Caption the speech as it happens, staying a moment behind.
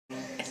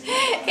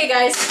Hey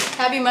guys,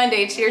 happy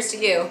Monday, cheers to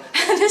you.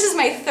 This is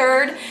my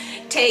third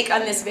take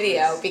on this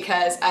video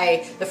because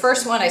the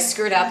first one I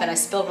screwed up and I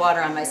spilled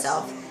water on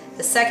myself.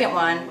 The second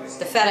one,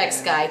 the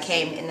FedEx guy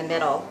came in the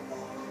middle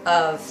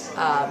of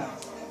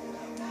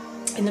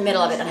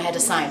it and I had to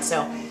sign,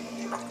 so.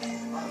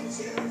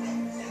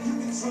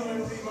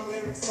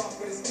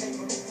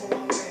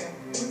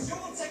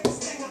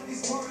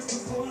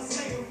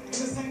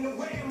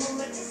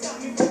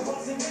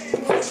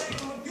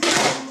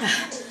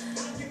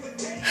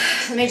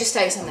 Let me just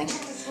tell you something.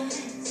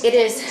 It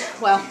is,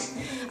 well,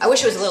 I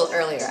wish it was a little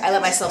earlier. I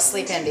let myself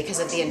sleep in because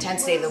of the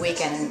intensity of the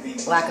weekend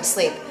and lack of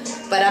sleep.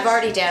 But I've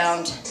already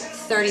downed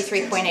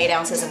 33.8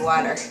 ounces of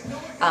water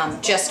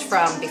just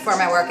from before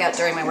my workout,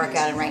 during my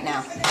workout, and right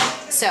now.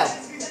 So,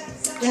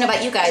 I don't know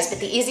about you guys, but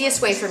the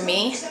easiest way for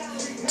me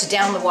to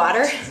down the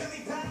water,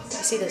 you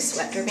see the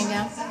sweat dripping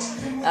down?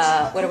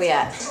 What are we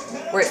at?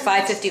 We're at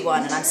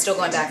 5:51 and I'm still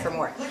going back from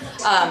work.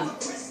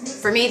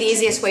 For me, the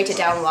easiest way to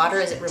down water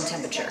is at room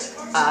temperature.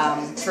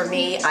 For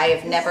me, I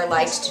have never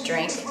liked to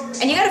drink.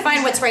 And you gotta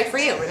find what's right for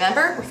you,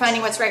 remember? We're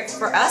finding what's right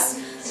for us.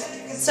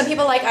 Some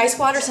people like ice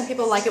water, some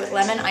people like it with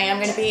lemon. I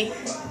am gonna be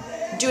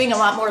doing a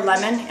lot more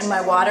lemon in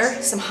my water.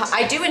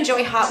 I do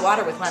enjoy hot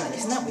water with lemon,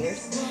 isn't that weird?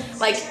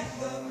 Like,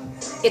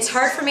 it's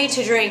hard for me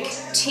to drink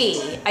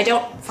tea. I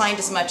don't find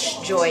as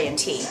much joy in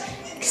tea,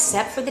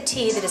 except for the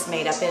tea that is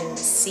made up in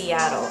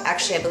Seattle.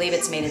 Actually, I believe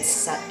it's made in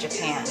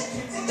Japan,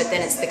 but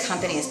then the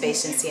company is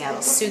based in Seattle.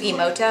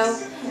 Sugimoto,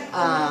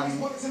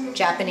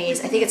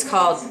 Japanese. I think it's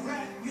called,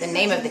 the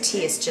name of the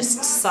tea is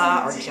just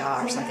Sa or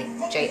Ja or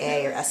something,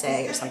 J-A or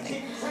S-A or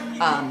something.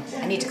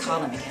 I need to call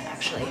them again,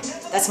 actually.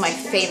 That's my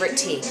favorite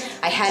tea.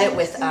 I had it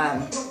with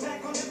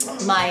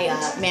my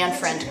man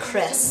friend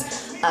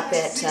Chris up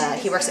at,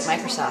 he works at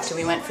Microsoft, and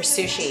we went for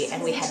sushi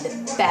and we had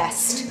the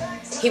best.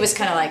 He was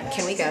kind of like,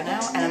 can we go now?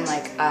 And I'm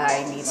like,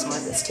 I need some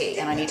of this tea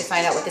and I need to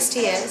find out what this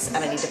tea is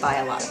and I need to buy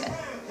a lot of it.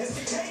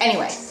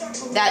 Anyway,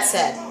 that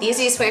said, the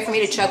easiest way for me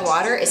to chug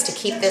water is to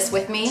keep this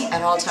with me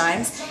at all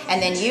times.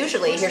 And then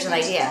usually, here's an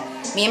idea.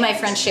 Me and my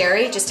friend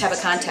Sherry just have a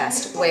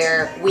contest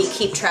where we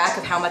keep track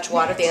of how much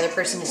water the other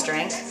person has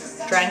drank,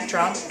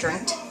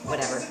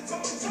 whatever.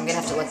 I'm gonna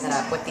have to look that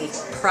up, what the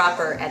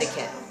proper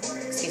etiquette,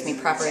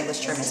 proper English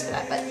term is for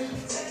that, but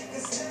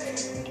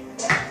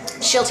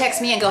she'll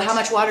text me and go, how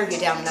much water have you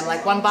down? And I'm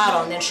like, 1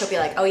 bottle, and then she'll be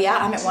like, oh yeah,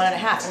 I'm at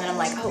 1.5, and then I'm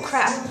like, oh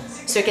crap.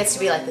 So it gets to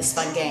be like this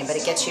fun game, but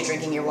it gets you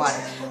drinking your water.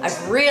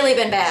 I've really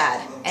been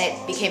bad, and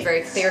it became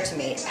very clear to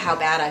me how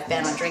bad I've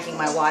been on drinking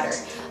my water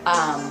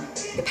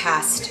the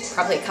past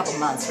probably a couple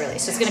months, really.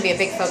 So it's gonna be a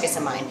big focus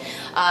of mine.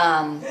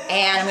 And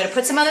I'm gonna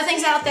put some other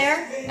things out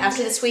there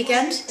after this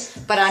weekend,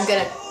 but I'm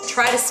gonna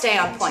try to stay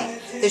on point.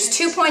 There's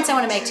 2 points I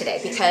wanna make today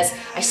because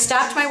I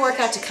stopped my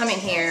workout to come in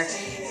here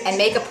and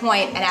make a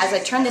point, and as I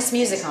turn this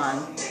music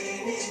on,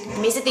 the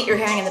music that you're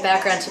hearing in the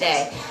background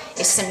today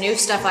is some new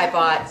stuff I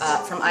bought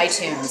from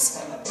iTunes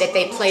that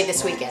they played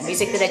this weekend,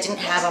 music that I didn't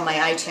have on my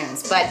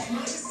iTunes. But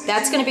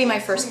that's going to be my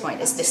first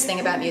point, is this thing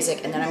about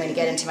music, and then I'm going to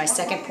get into my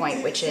second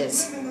point, which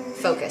is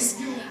focus.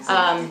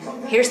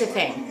 Here's the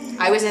thing.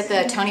 I was at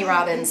the Tony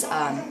Robbins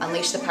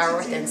Unleash the Power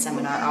Within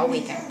seminar all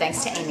weekend,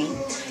 thanks to Amy.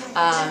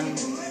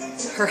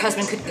 Her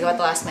husband couldn't go at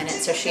the last minute,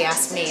 so she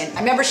asked me, and I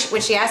remember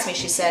when she asked me,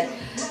 she said,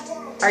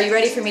 are you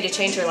ready for me to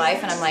change your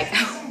life? And I'm like,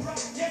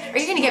 oh, are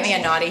you going to get me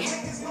a naughty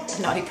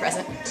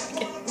present?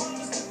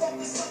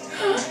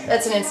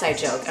 That's an inside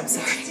joke, I'm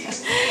sorry.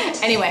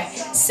 Anyway,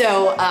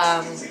 so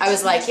I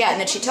was like, yeah, and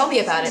then she told me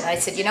about it, and I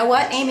said, you know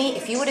what, Amy,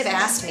 if you would have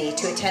asked me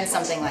to attend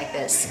something like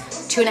this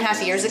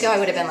 2.5 years ago, I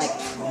would have been like,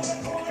 oh my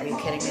God, are you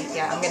kidding me?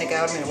 Yeah, I'm going to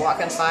go, I'm going to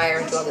walk on fire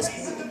and do all this,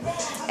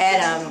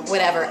 and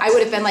whatever. I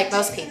would have been like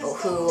most people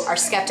who are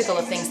skeptical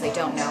of things they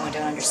don't know and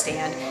don't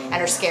understand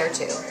and are scared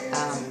to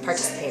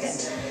participate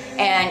in.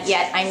 And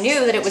yet I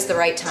knew that it was the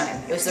right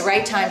time. It was the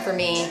right time for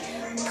me,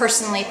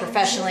 personally,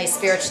 professionally,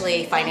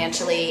 spiritually,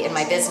 financially, in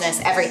my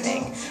business,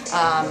 everything.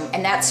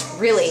 And that's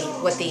really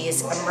what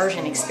these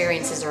immersion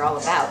experiences are all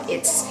about.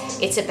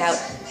 It's about,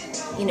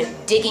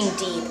 digging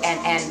deep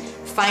and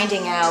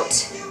finding out,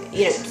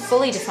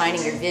 fully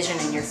defining your vision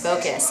and your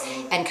focus,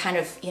 and kind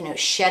of,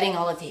 shedding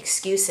all of the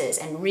excuses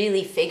and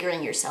really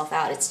figuring yourself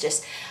out. It's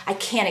just, I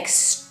can't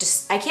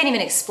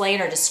even explain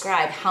or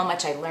describe how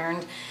much I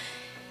learned.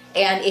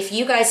 And if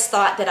you guys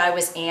thought that I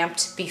was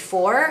amped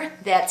before,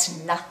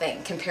 that's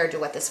nothing compared to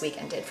what this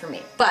weekend did for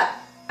me. But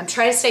I'm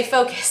trying to stay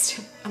focused.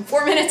 I'm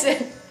 4 minutes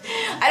in.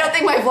 I don't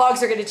think my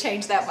vlogs are going to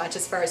change that much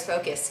as far as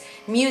focus.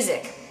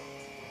 Music.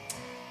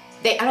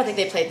 I don't think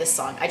they played this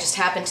song. I just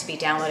happened to be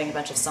downloading a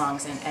bunch of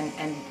songs,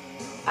 and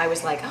I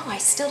was like, oh, I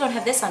still don't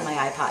have this on my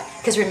iPod.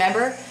 Because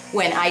remember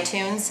when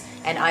iTunes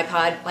and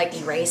iPod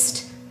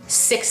erased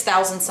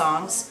 6,000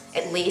 songs,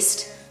 at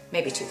least,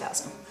 maybe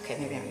 2,000. Okay,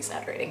 maybe I'm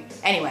exaggerating.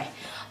 Anyway,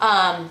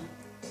 I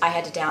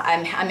had to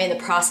I'm in the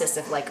process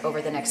of,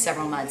 over the next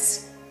several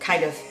months,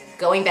 kind of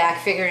going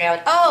back, figuring out,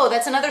 oh,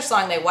 that's another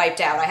song they wiped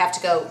out. I have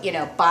to go,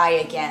 buy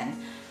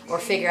again or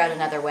figure out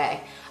another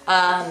way.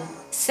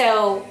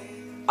 So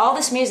all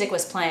this music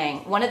was playing.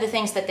 One of the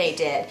things that they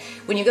did,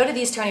 when you go to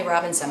these Tony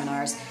Robbins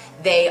seminars,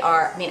 they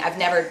are, I mean, I've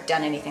never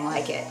done anything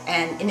like it.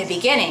 And in the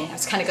beginning, I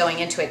was kind of going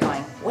into it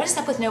going, what is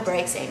up with no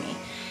breaks, Amy?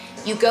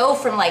 You go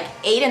from like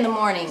 8 in the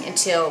morning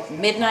until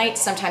midnight,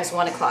 sometimes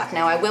 1 o'clock.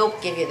 Now I will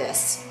give you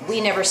this.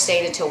 We never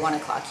stayed until 1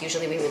 o'clock.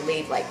 Usually we would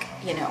leave like,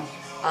 you know,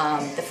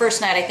 the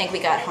first night I think we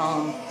got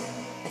home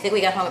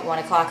at 1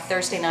 o'clock,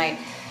 Thursday night.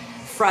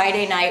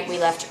 Friday night we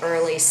left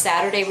early.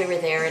 Saturday we were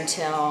there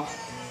until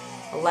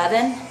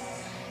 11.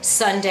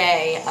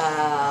 Sunday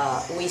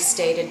we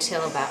stayed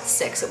until about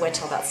 6. It went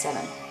till about 7.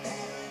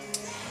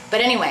 But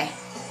anyway,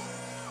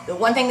 the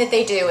one thing that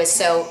they do is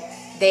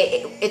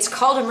it's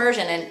called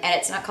immersion, and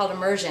it's not called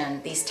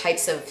immersion, these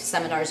types of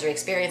seminars or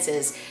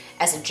experiences,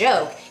 as a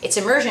joke. It's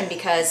immersion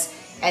because,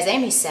 as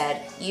Amy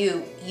said,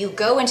 you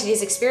go into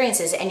these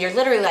experiences and you're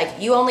literally like,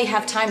 you only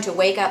have time to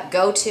wake up,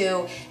 go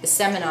to the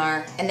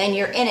seminar, and then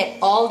you're in it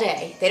all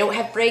day. They don't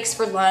have breaks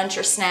for lunch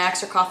or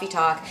snacks or coffee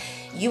talk.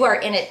 You are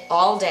in it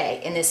all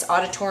day in this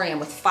auditorium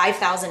with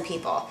 5,000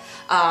 people.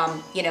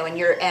 You know,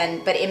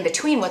 but in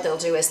between, what they'll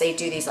do is they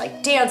do these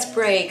like dance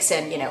breaks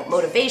and, you know,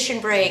 motivation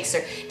breaks,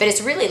 but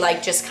it's really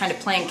like just kind of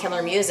playing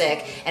killer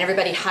music and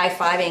everybody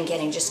high-fiving,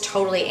 getting just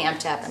totally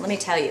amped up. And let me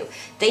tell you,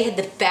 they had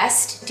the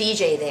best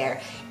DJ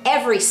there.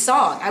 Every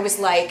song, I was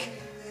like,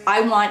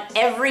 I want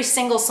every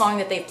single song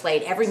that they've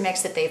played, every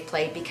mix that they've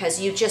played, because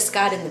you just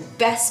got in the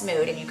best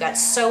mood and you got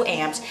so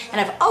amped.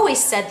 And I've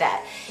always said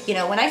that. You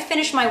know, when I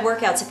finish my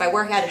workouts, if I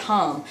work out at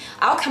home,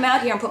 I'll come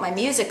out here and put my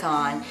music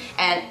on,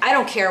 and I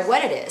don't care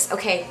what it is.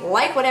 Okay,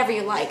 like whatever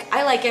you like.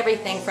 I like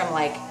everything from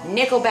like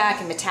Nickelback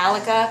and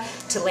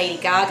Metallica to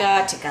Lady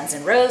Gaga to Guns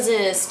N'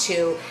 Roses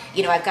to,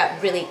 you know, I've got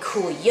really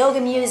cool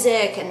yoga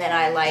music, and then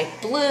I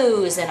like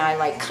blues and I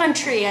like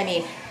country. I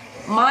mean,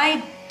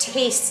 my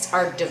tastes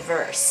are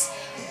diverse.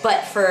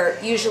 But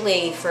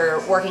usually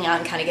for working out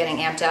and kind of getting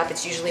amped up,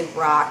 it's usually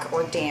rock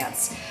or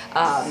dance.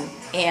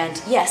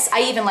 And yes,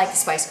 I even like the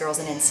Spice Girls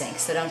and NSYNC,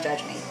 so don't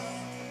judge me.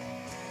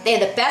 They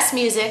had the best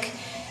music,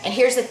 and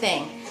here's the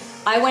thing.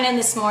 I went in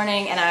this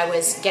morning and I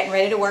was getting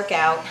ready to work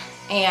out,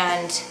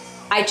 and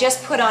I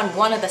just put on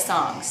one of the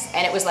songs,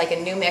 and it was like a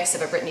new mix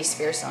of a Britney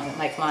Spears song. I'm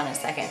like, come on in a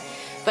second.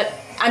 But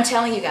I'm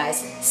telling you guys,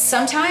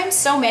 sometimes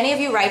so many of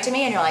you write to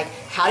me and you're like,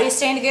 how do you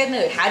stay in a good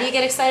mood? How do you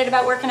get excited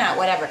about working out?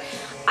 Whatever.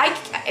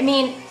 I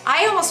mean,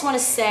 I almost want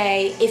to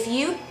say, if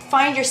you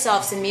find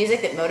yourself some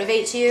music that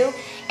motivates you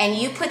and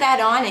you put that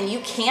on and you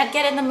can't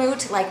get in the mood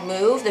to like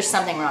move, there's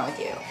something wrong with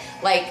you.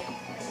 Like,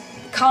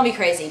 call me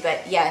crazy,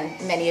 but yeah,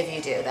 many of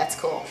you do. That's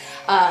cool.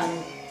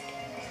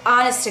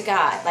 Honest to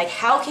God, like,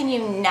 how can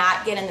you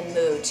not get in the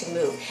mood to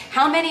move?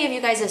 How many of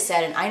you guys have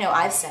said, and I know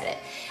I've said it,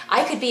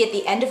 I could be at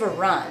the end of a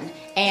run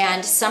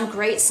and some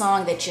great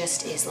song that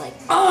just is like,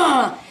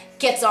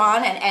 gets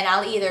on, and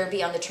I'll either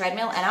be on the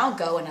treadmill and I'll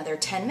go another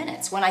 10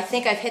 minutes when I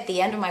think I've hit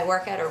the end of my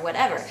workout or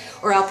whatever,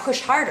 or I'll push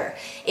harder.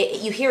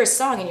 You hear a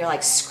song and you're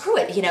like, screw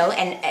it, you know,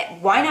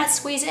 and why not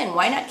squeeze in?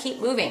 Why not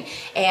keep moving?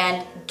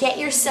 And get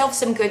yourself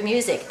some good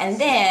music. And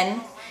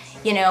then,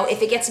 you know,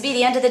 if it gets to be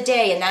the end of the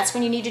day and that's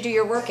when you need to do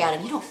your workout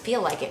and you don't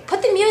feel like it,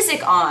 put the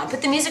music on.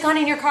 Put the music on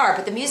in your car.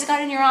 Put the music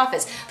on in your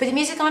office. Put the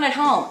music on at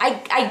home.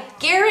 I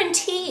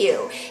guarantee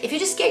you, if you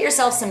just get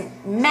yourself some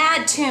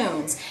mad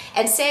tunes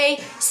and say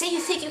you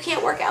think you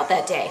can't work out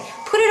that day,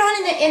 put it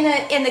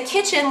on in the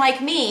kitchen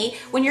like me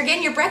when you're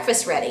getting your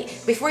breakfast ready.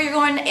 Before you're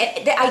going,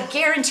 I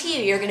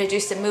guarantee you're going to do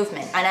some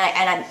movement.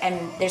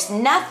 And there's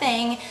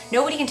nothing,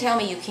 nobody can tell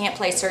me you can't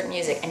play certain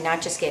music and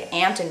not just get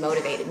amped and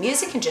motivated.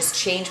 Music can just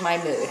change my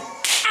mood.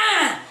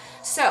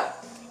 So,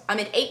 I'm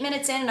at 8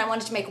 minutes in and I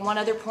wanted to make one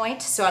other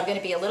point, so I'm going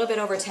to be a little bit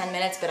over 10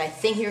 minutes, but I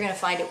think you're going to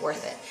find it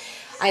worth it.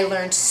 I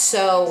learned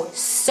so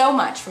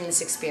much from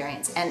this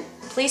experience, and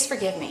please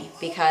forgive me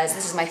because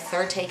this is my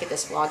third take at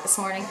this vlog this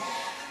morning,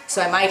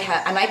 so I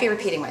might be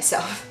repeating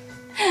myself.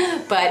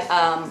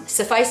 But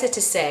suffice it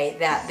to say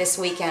that this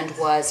weekend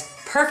was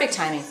perfect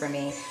timing for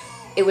me.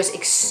 It was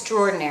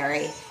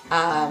extraordinary.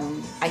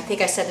 I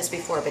think I said this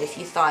before, but if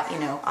you thought, you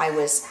know, I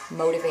was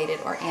motivated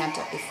or amped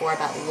up before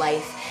about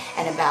life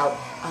and about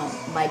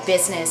my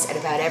business and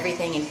about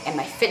everything and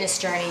my fitness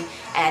journey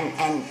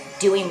and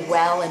doing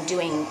well and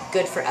doing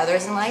good for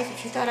others in life,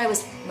 if you thought I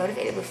was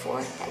motivated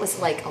before, that was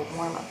like a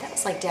warm-up. That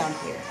was like down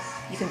here.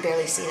 You can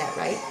barely see that,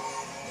 right?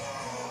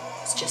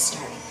 It's just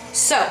starting.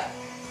 So,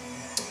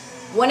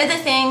 one of the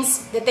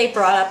things that they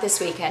brought up this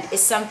weekend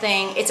is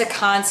it's a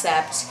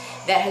concept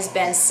that has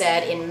been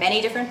said in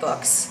many different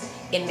books,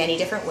 in many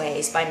different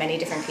ways, by many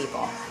different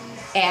people.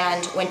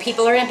 And when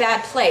people are in a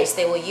bad place,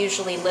 they will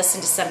usually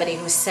listen to somebody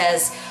who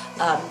says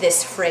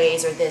this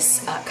phrase or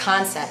this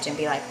concept and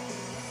be like,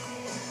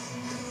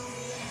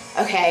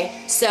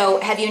 okay,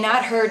 so have you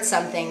not heard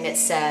something that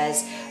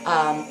says,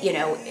 you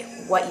know,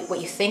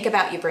 what you think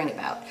about, you bring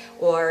about?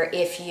 Or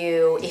if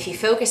you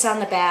focus on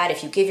the bad,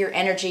 if you give your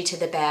energy to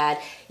the bad,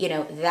 you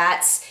know,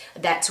 that's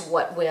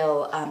what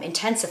will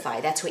intensify.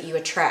 That's what you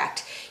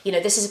attract. You know,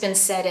 this has been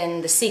said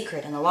in The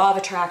Secret and The Law of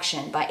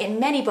Attraction, in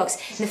many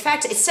books. In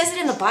fact, it says it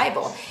in the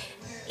Bible.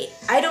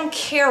 I don't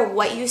care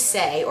what you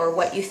say or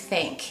what you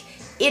think.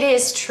 It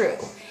is true.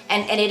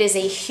 And it is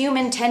a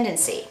human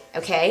tendency,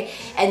 okay?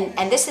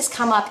 And this has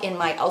come up in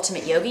my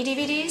Ultimate Yogi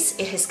DVDs.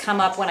 It has come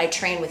up when I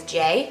train with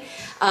Jay.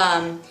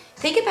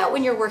 Think about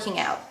when you're working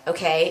out,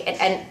 okay?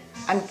 And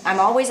I'm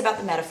always about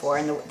the metaphor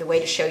and the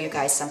way to show you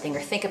guys something, or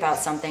think about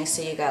something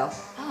so you go,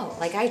 oh,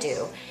 like I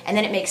do. And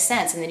then it makes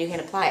sense, and then you can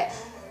apply it.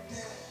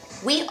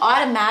 We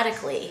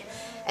automatically,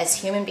 as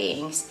human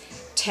beings,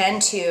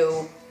 tend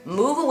to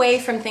move away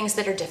from things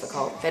that are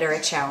difficult, that are a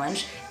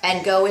challenge,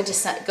 and go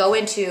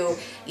into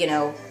you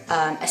know,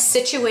 a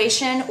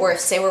situation, or if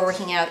say we're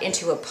working out,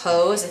 into a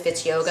pose if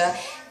it's yoga,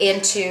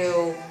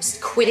 into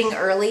quitting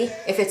early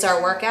if it's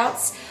our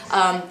workouts,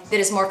 that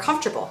is more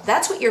comfortable.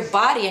 That's what your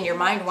body and your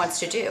mind wants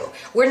to do.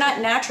 We're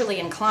not naturally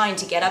inclined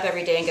to get up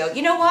every day and go,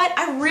 you know what,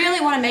 I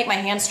really want to make my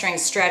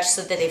hamstrings stretch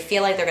so that they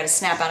feel like they're going to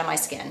snap out of my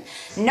skin.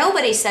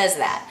 Nobody says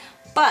that.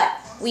 But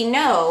we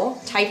know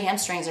tight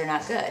hamstrings are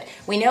not good.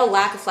 We know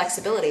lack of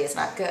flexibility is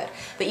not good.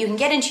 But you can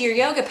get into your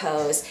yoga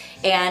pose,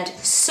 and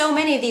so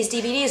many of these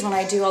DVDs, when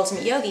I do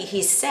Ultimate Yogi,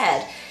 he's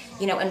said,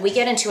 you know, and we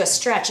get into a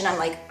stretch and I'm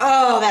like,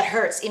 oh, that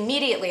hurts.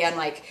 Immediately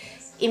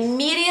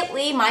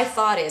my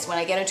thought is, when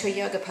I get into a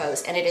yoga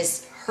pose and it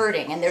is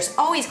hurting, and there's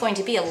always going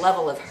to be a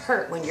level of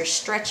hurt when you're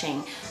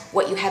stretching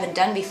what you haven't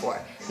done before.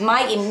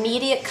 My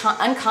immediate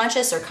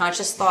unconscious or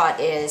conscious thought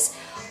is,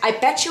 I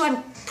bet you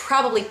I'm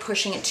probably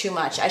pushing it too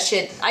much. I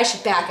should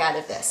back out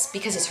of this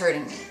because it's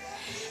hurting me.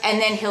 And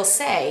then he'll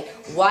say,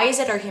 why is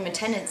it our human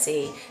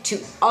tendency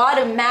to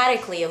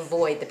automatically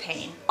avoid the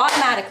pain?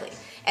 Automatically.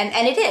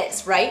 And it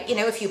is, right? You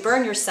know, if you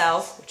burn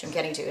yourself, which I'm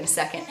getting to in a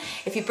second,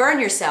 if you burn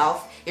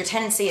yourself, your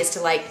tendency is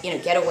to, like, you know,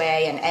 get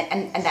away,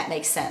 and that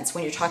makes sense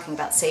when you're talking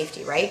about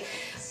safety, right?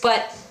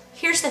 But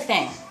here's the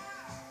thing.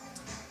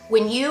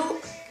 When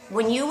you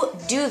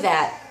do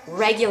that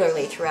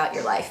regularly throughout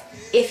your life,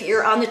 if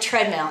you're on the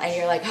treadmill and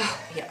you're like,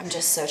 oh, yeah, I'm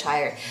just so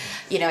tired.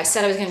 You know, I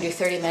said I was gonna do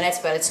 30 minutes,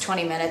 but it's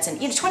 20 minutes,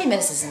 and you know, 20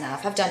 minutes is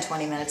enough. I've done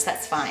 20 minutes,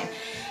 that's fine.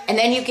 And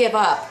then you give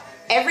up.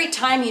 Every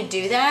time you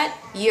do that,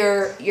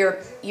 you're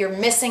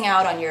missing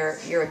out on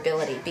your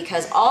ability,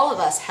 because all of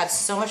us have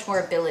so much more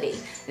ability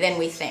than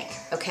we think,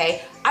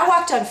 okay? I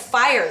walked on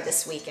fire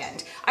this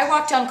weekend. I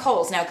walked on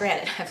coals. Now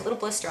granted, I have a little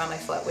blister on my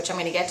foot, which I'm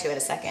gonna get to in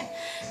a second,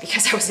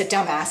 because I was a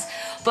dumbass.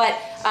 But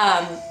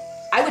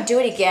I would do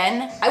it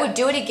again. I would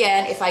do it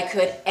again if I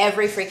could,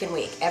 every freaking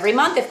week, every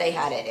month if they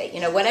had it, you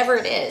know, whatever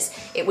it is.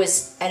 It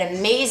was an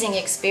amazing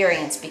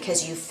experience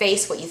because you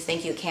face what you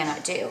think you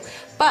cannot do.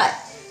 But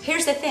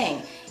here's the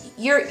thing.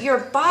 Your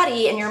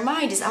body and your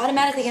mind is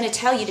automatically going to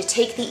tell you to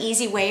take the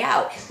easy way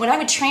out. When I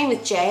would train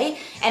with Jay,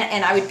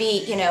 and I would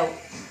be, you know,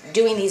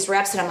 doing these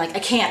reps, and I'm like, I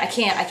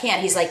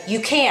can't. He's like, you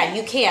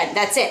can,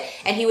 that's it.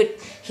 And he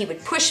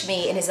would push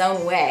me in his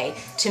own way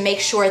to make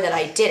sure that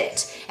I did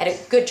it. And a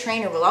good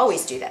trainer will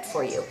always do that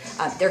for you.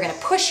 They're gonna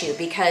push you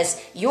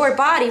because your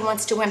body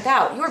wants to wimp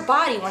out. Your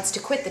body wants to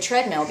quit the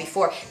treadmill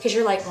before, because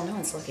you're like, well, no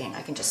one's looking.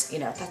 I can just, you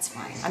know, that's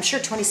fine. I'm sure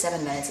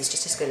 27 minutes is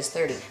just as good as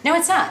 30. No,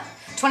 it's not.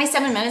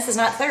 27 minutes is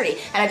not 30.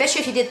 And I bet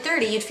you if you did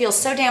 30, you'd feel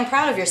so damn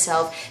proud of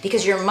yourself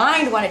because your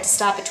mind wanted to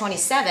stop at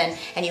 27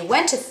 and you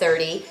went to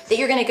 30, that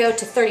you're gonna go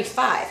to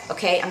 35,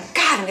 okay? I'm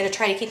gonna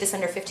try to keep this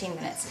under 15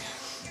 minutes.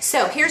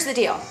 So here's the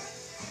deal.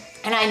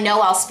 And I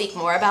know I'll speak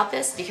more about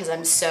this because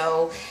I'm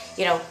so,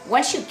 you know,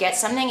 once you get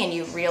something and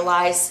you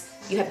realize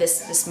you have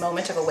this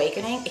moment of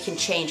awakening, it can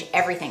change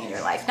everything in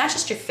your life, not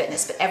just your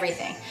fitness, but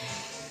everything.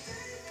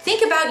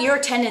 Think about your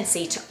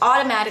tendency to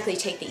automatically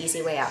take the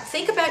easy way out.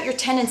 Think about your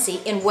tendency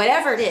in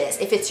whatever it is.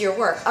 If it's your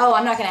work, oh,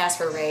 I'm not gonna ask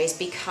for a raise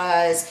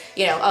because,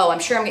 you know, oh,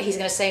 I'm sure he's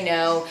gonna say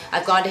no.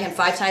 I've gone to him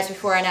 5 times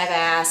before and I've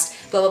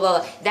asked, blah, blah,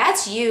 blah.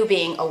 That's you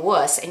being a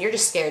wuss and you're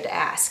just scared to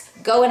ask.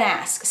 Go and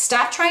ask.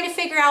 Stop trying to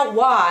figure out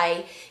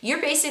why.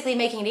 You're basically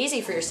making it easy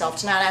for yourself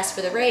to not ask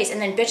for the raise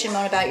and then bitch and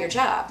moan about your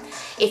job.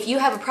 If you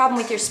have a problem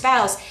with your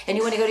spouse and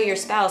you want to go to your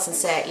spouse and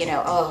say, you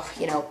know, oh,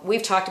 you know,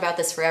 we've talked about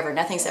this forever,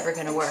 nothing's ever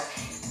gonna work.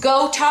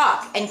 Go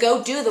talk and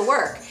go do the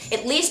work.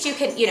 At least you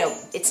can, you know,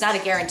 it's not a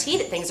guarantee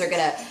that things are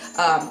gonna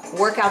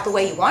work out the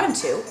way you want them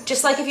to.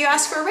 Just like if you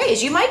ask for a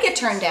raise, you might get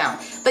turned down,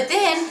 but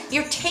then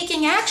you're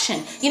taking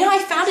action. You know, I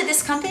founded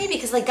this company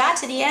because I got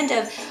to the end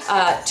of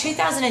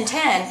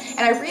 2010 and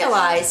I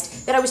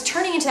realized that I was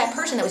turning into that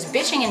person that was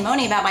bitching and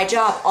moaning about my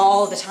job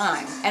all the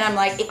time. And I'm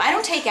like, if I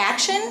don't take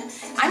action,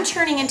 I'm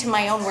turning into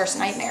my own worst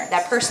nightmare.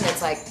 That person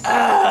that's like,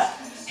 ugh,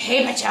 I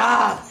hate my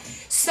job.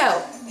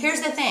 So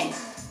here's the thing.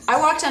 I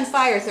walked on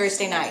fire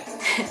Thursday night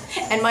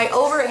and my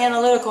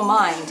over-analytical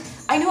mind,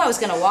 I knew I was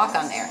gonna walk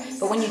on there,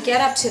 but when you get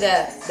up to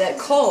the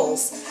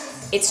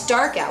coals, it's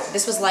dark out.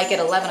 This was like at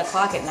 11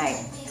 o'clock at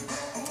night.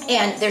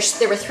 And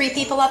there were 3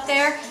 people up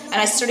there, and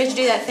I started to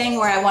do that thing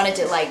where I wanted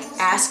to like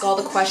ask all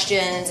the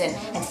questions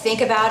and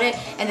think about it.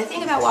 And the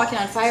thing about walking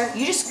on fire,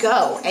 you just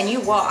go and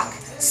you walk.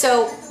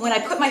 So when I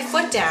put my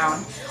foot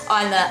down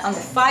on the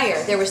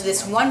fire, there was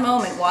this one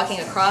moment walking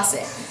across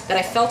it that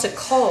I felt a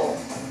coal,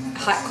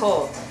 hot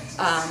coal,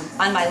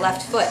 on my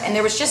left foot. And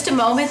there was just a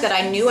moment that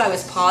I knew I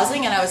was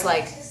pausing and I was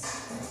like,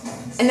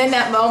 and then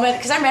that moment,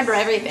 because I remember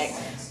everything,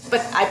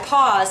 But I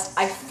paused,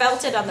 I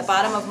felt it on the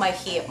bottom of my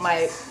heel,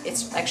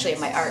 it's actually in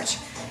my arch.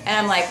 And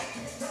I'm like,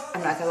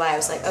 I'm not gonna lie, I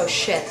was like, oh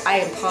shit, I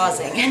am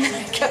pausing. And then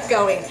I kept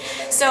going.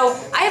 So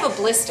I have a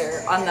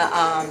blister on the,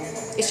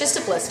 it's just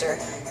a blister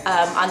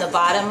on the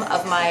bottom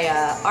of my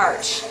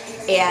arch.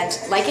 And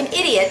like an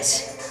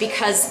idiot,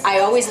 because I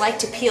always like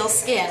to peel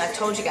skin, I've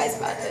told you guys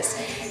about this,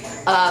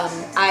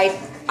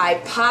 I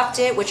popped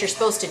it, which you're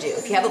supposed to do.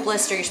 If you have a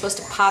blister, you're supposed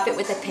to pop it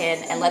with a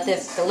pin and let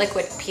the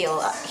liquid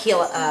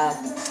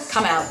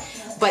come out.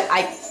 But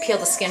I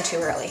peeled the skin too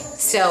early.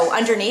 So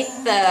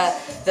underneath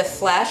the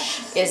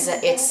flesh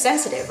it's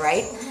sensitive,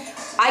 right?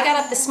 I got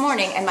up this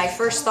morning and my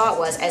first thought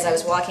was, as I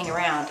was walking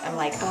around, I'm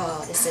like,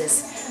 oh, this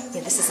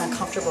is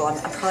uncomfortable. I'm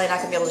probably not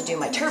gonna be able to do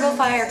my turbo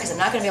fire because I'm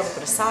not gonna be able to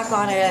put a sock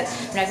on it.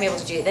 I'm not gonna be able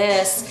to do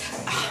this.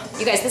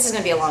 You guys, this is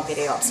gonna be a long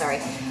video, I'm sorry.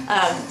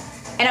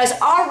 And I was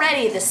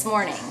already this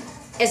morning,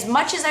 as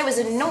much as I was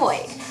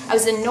annoyed,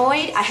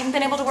 I haven't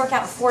been able to work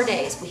out in 4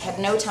 days. We had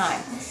no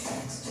time.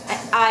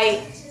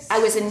 I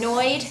was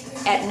annoyed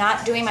at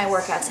not doing my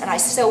workouts, and I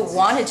so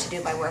wanted to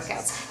do my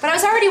workouts. But I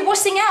was already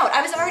wussing out.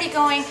 I was already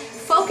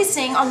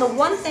focusing on the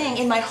one thing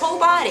in my whole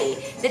body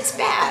that's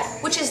bad,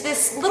 which is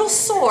this little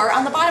sore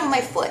on the bottom of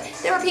my foot.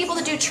 There are people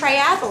that do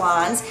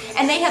triathlons,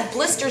 and they have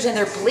blisters, and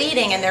they're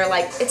bleeding, and they're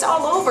like, it's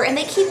all over, and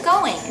they keep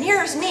going. And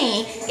here's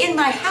me in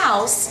my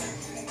house,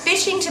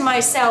 bitching to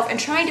myself and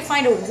trying to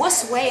find a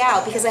wuss way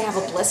out because I have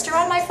a blister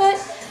on my foot.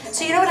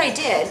 So you know what I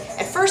did?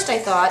 At first I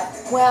thought,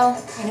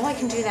 well, I know I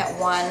can do that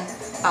one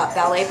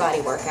ballet body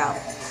workout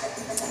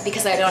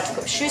because I don't have to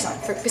put shoes on.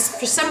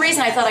 For some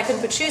reason I thought I couldn't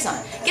put shoes on.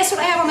 Guess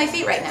what I have on my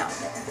feet right now?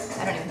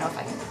 I don't even know if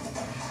I can.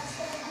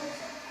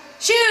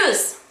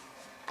 Shoes!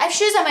 I have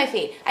shoes on my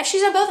feet. I have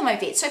shoes on both of my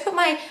feet. So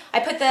I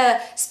put the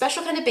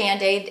special kind of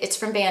Band-Aid. It's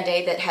from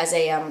Band-Aid that has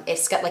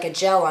it's got like a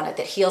gel on it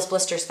that heals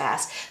blisters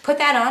fast. Put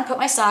that on, put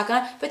my sock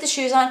on, put the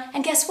shoes on,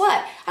 and guess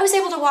what? I was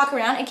able to walk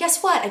around, and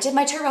guess what? I did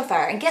my turbo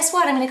fire, and guess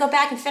what? I'm gonna go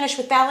back and finish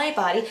with ballet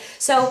body.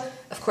 So,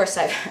 of course,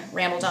 I've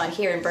rambled on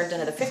here and burned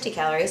another 50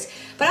 calories,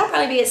 but I'll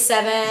probably be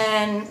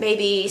at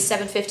maybe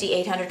 750,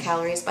 800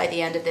 calories by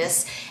the end of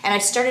this. And I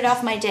started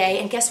off my day,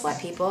 and guess what,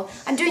 people?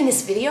 I'm doing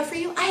this video for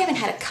you. I haven't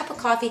had a cup of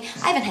coffee.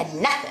 I haven't had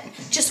nothing,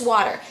 just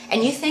water.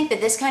 And you think that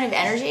this kind of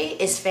energy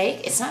is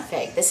fake? It's not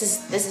fake. This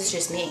is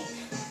just me.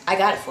 I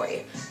got it for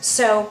you.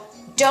 So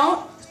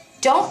don't,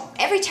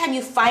 every time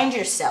you find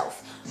yourself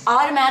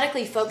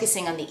automatically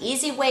focusing on the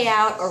easy way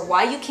out or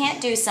why you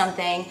can't do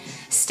something,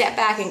 step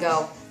back and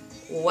go,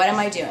 what am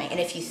I doing? And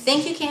if you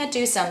think you can't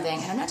do something,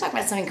 and I'm not talking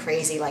about something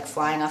crazy like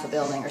flying off a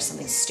building or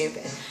something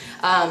stupid,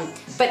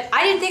 but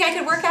I didn't think I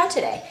could work out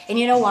today. And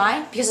you know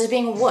why? Because it's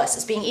being a wuss.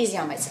 It's being easy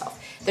on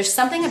myself. There's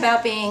something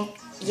about being,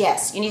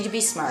 yes, you need to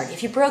be smart.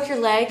 If you broke your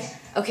leg,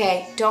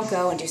 okay, don't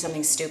go and do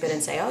something stupid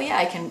and say, oh yeah,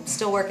 I can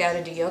still work out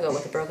and do yoga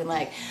with a broken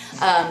leg.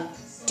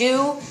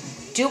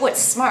 Do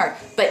what's smart,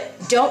 but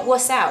don't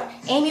wuss out.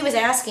 Amy was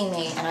asking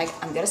me, and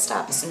I'm gonna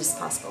stop as soon as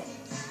possible.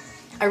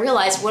 I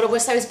realized what a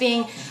wuss I was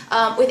being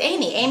with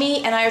Amy.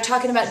 Amy and I are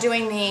talking about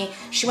doing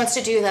she wants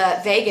to do the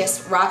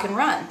Vegas rock and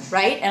run,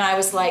 right? And I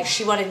was like,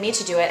 she wanted me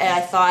to do it, and I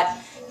thought,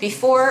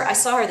 before I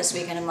saw her this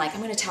weekend, I'm like,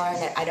 I'm gonna tell her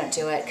that I don't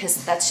do it,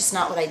 because that's just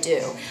not what I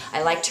do.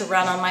 I like to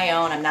run on my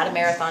own, I'm not a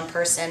marathon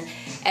person.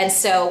 And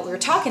so we were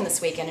talking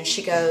this weekend, and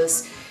she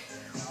goes,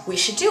 we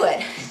should do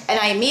it. And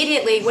I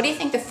immediately, what do you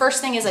think the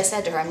first thing is I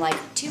said to her? I'm like,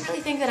 do you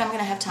really think that I'm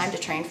gonna have time to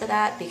train for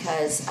that?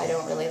 Because I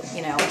don't really,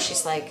 and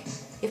she's like,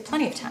 you have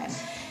plenty of time.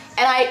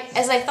 And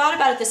as I thought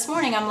about it this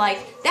morning, I'm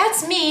like,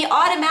 that's me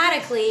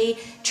automatically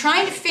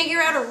trying to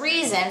figure out a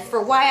reason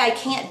for why I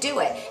can't do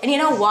it. And you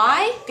know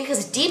why?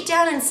 Because deep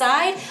down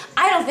inside,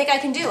 I don't think I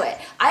can do it.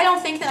 I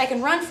don't think that I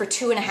can run for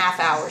 2.5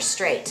 hours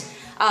straight.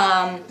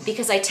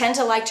 Because I tend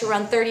to like to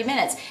run 30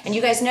 minutes. And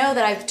you guys know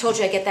that I've told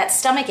you I get that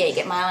stomach ache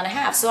at 1.5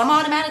 miles. So I'm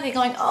automatically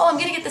going, oh, I'm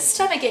gonna get the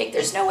stomach ache.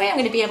 There's no way I'm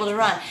gonna be able to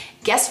run.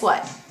 Guess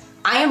what?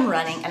 I am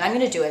running, and I'm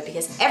gonna do it,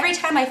 because every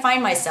time I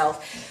find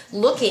myself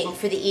looking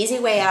for the easy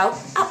way out,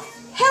 oh,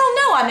 hell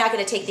no, I'm not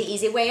gonna take the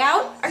easy way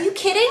out. Are you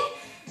kidding?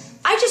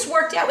 I just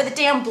worked out with a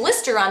damn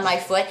blister on my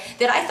foot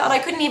that I thought I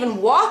couldn't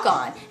even walk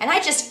on, and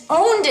I just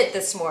owned it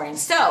this morning.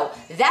 So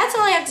that's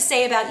all I have to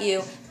say about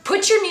you.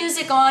 Put your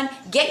music on,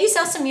 get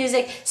yourself some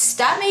music,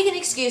 stop making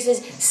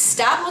excuses,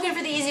 stop looking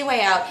for the easy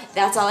way out.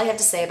 That's all I have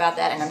to say about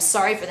that, and I'm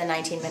sorry for the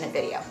 19-minute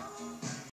video.